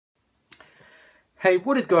Hey,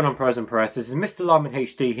 what is going on, pros and press? This is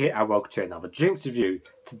MrLimeInHD here and welcome to another drinks review.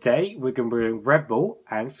 Today we're going to be doing Red Bull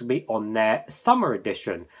and it's going to be on their summer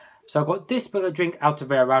edition. So I've got this particular drink out of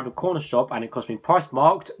their around the corner shop and it cost me price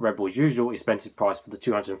marked. Red Bull's usual expensive price for the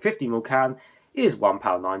 250ml can is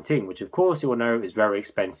 £1.19, which of course you all know is very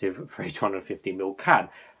expensive for a 250ml can.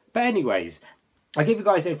 But anyways, I'll give you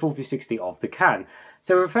guys a full 360 of the can.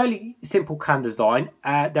 So a fairly simple can design.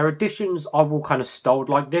 Their additions are all kind of styled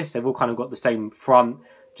like this. They've all kind of got the same front,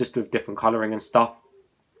 just with different colouring and stuff.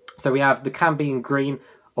 So we have the can being green,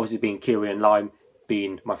 obviously being kiwi and lime,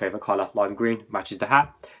 being my favourite colour, lime green, matches the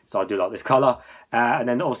hat. So I do like this colour. And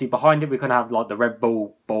then obviously behind it we kind of have like the Red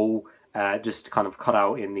Bull ball, just kind of cut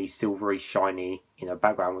out in the silvery, shiny,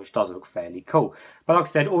 background, which does look fairly cool. But like I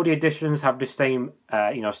said, all the additions have the same,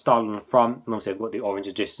 style on the front, and obviously I've got the orange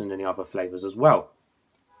addition and the other flavours as well.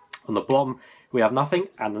 On the bottom, we have nothing,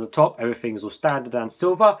 and on the top, everything is all standard and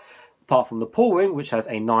silver, apart from the pouring, which has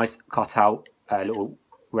a nice cut-out little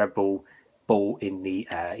Red Bull ball in the,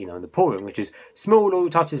 in the pouring, which is small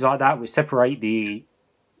little touches like that, which separate the,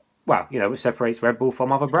 well, which separates Red Bull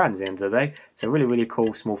from other brands at the end of the day. So really, really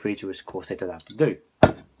cool small feature, which of course they don't have to do.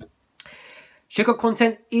 Sugar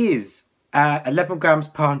content is 11 grams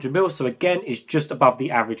per 100 ml, so again, it's just above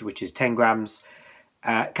the average, which is 10 grams.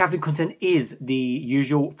 Caffeine content is the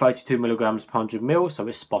usual 32 milligrams per 100 ml, so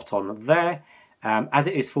it's spot on there. As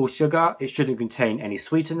it is full sugar, it shouldn't contain any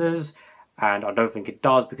sweeteners, and I don't think it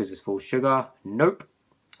does because it's full sugar. Nope.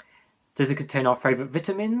 Does it contain our favourite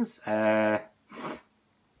vitamins? Let's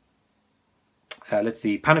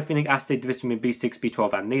see, pantothenic acid, vitamin B6,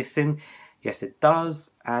 B12 and niacin. Yes, it does,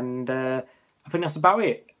 and I think that's about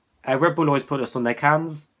it. Red Bull always put us on their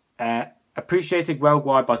cans. Appreciated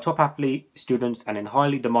worldwide by top athlete, students and in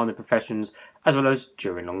highly demanding professions, as well as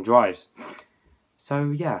during long drives.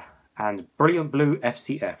 So yeah, and Brilliant Blue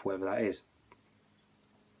FCF, whatever that is.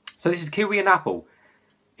 So this is kiwi and apple.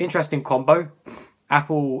 Interesting combo.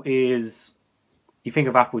 Apple is, you think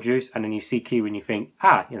of apple juice and then you see kiwi and you think,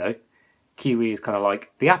 kiwi is kind of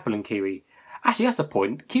like the apple and kiwi. Actually, that's the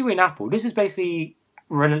point. Kiwi and apple. This is basically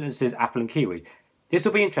Relentless's apple and kiwi. This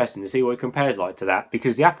will be interesting to see what it compares like to that,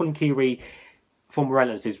 because the apple and kiwi from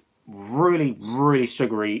Relentless is really, really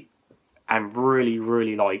sugary and really,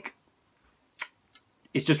 really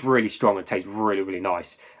it's just really strong and tastes really, really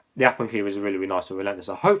nice. The apple and kiwi is really, really nice from Relentless.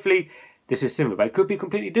 So hopefully this is similar, but it could be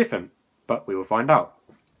completely different, but we will find out.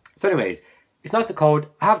 So anyways, it's nice and cold.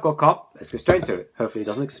 I have got a cup. Let's get straight into it. Hopefully it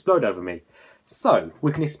doesn't explode over me. So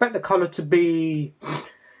we can expect the colour to be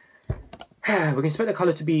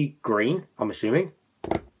green, I'm assuming.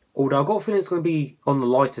 Although I've got a feeling it's going to be on the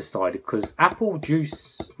lighter side, because apple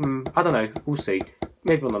juice, I don't know, we'll see.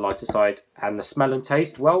 Maybe on the lighter side. And the smell and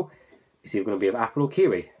taste, well, it's either going to be of apple or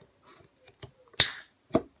kiwi.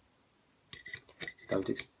 Don't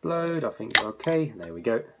explode, I think we're okay. There we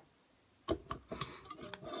go.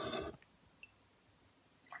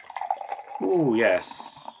 Oh,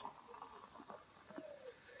 yes.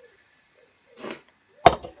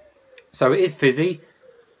 So it is fizzy.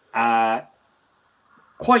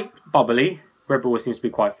 Quite bubbly. Red Bull seems to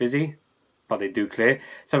be quite fizzy, but they do clear.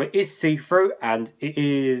 So it is see-through, and it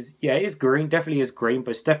is, it is green. Definitely is green,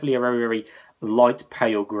 but it's definitely a very, very light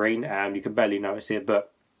pale green. You can barely notice it,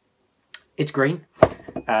 but it's green.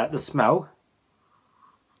 The smell.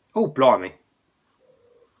 Oh, blimey.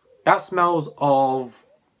 That smells of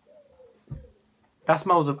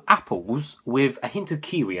apples with a hint of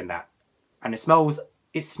kiwi in that, and it smells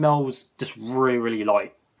just really, really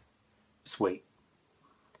light, sweet.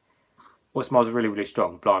 Well, it smells really, really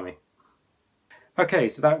strong, blimey. Okay,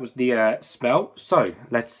 so that was the smell. So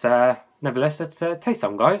let's nevertheless taste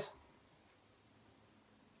some, guys.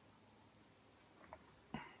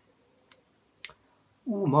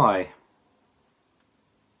 Oh my.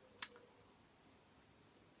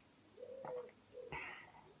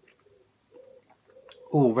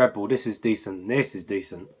 Oh, Red Bull, this is decent. This is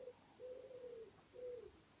decent.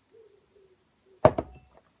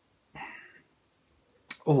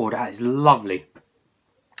 Oh, that is lovely.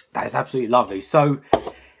 That is absolutely lovely. So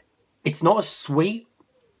it's not as sweet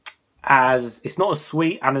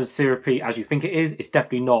and as syrupy as you think it is. It's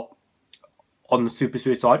definitely not on the super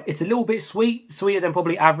sweet side. It's a little bit sweeter than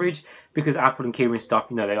probably average, because apple and kiwi and stuff,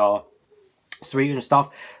 they are sweet and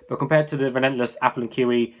stuff. But compared to the Relentless apple and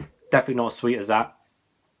kiwi, definitely not as sweet as that.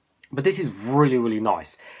 But this is really, really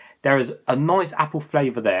nice. There is a nice apple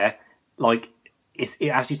flavour there. Like, it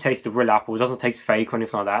actually tastes the real apple. It doesn't taste fake or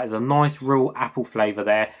anything like that. There's a nice real apple flavour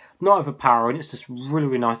there. Not overpowering. It's just really,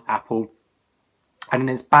 really nice apple. And then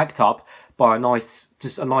it's backed up by a nice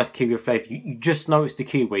kiwi flavour. You just notice the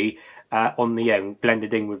kiwi on the end,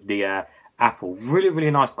 blended in with the apple. Really,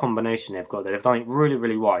 really nice combination they've got there. They've done it really,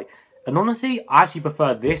 really right. And honestly, I actually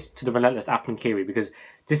prefer this to the Relentless Apple and Kiwi because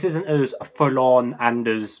this isn't as full-on and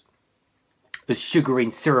as sugary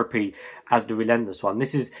and syrupy as the Relentless one.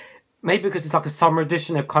 This is, maybe because it's like a summer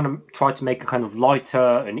edition, they've kind of tried to make it kind of lighter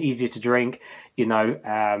and easier to drink, you know,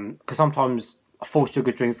 because sometimes full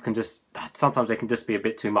sugar drinks can just, sometimes they can just be a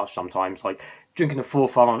bit too much sometimes. Like drinking a full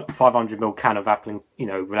 500ml can of apple and, you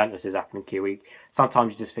know, Relentless's Apple and Kiwi,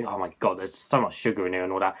 sometimes you just think, oh my god, there's so much sugar in here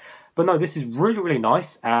and all that. But no, this is really, really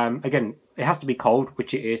nice. Again, it has to be cold,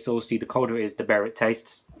 which it is. So obviously, the colder it is, the better it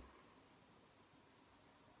tastes.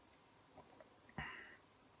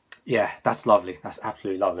 Yeah, that's lovely. That's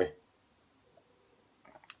absolutely lovely.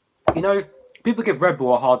 You know, people give Red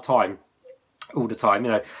Bull a hard time all the time.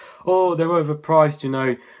 You know, oh, they're overpriced. You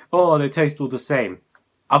know, oh, they taste all the same.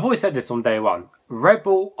 I've always said this on day one. Red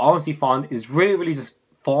Bull, I honestly find, is really, really just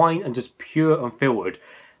fine and just pure and filtered.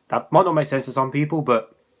 That might not make sense to some people,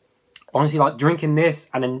 but honestly, like drinking this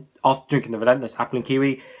and then after drinking the Relentless Apple and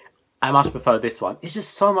Kiwi, I much prefer this one. It's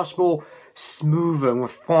just so much more smoother and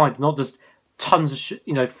refined, not just tons of,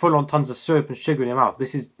 you know, full on tons of syrup and sugar in your mouth.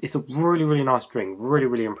 It's a really, really nice drink. Really,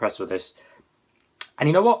 really impressed with this. And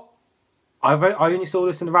you know what? I only saw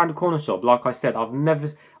this in the round the corner shop. Like I said, I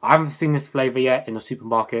haven't seen this flavour yet in the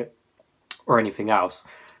supermarket or anything else.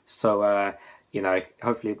 So, you know,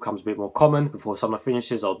 hopefully it becomes a bit more common before summer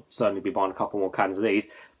finishes. I'll certainly be buying a couple more cans of these.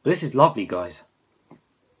 But this is lovely, guys.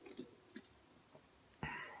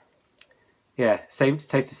 Yeah, tastes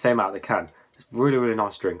the same out of the can. It's a really, really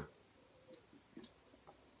nice drink.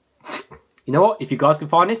 You know what? If you guys can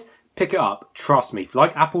find this, pick it up. Trust me. If you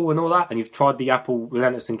like apple and all that, and you've tried the apple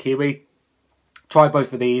Relentless and Kiwi, try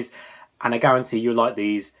both of these, and I guarantee you'll like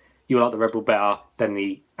these. You'll like the Red Bull better than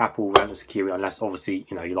the apple Relentless and Kiwi, unless obviously,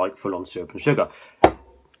 you know, you like full-on syrup and sugar.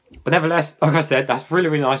 But nevertheless, like I said, that's really,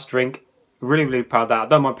 really nice drink. Really, really proud of that. I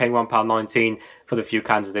don't mind paying £1.19 for the few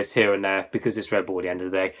cans of this here and there because it's Red Bull at the end of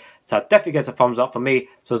the day. So it definitely gets a thumbs up for me.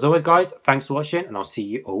 So as always, guys, thanks for watching, and I'll see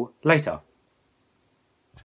you all later.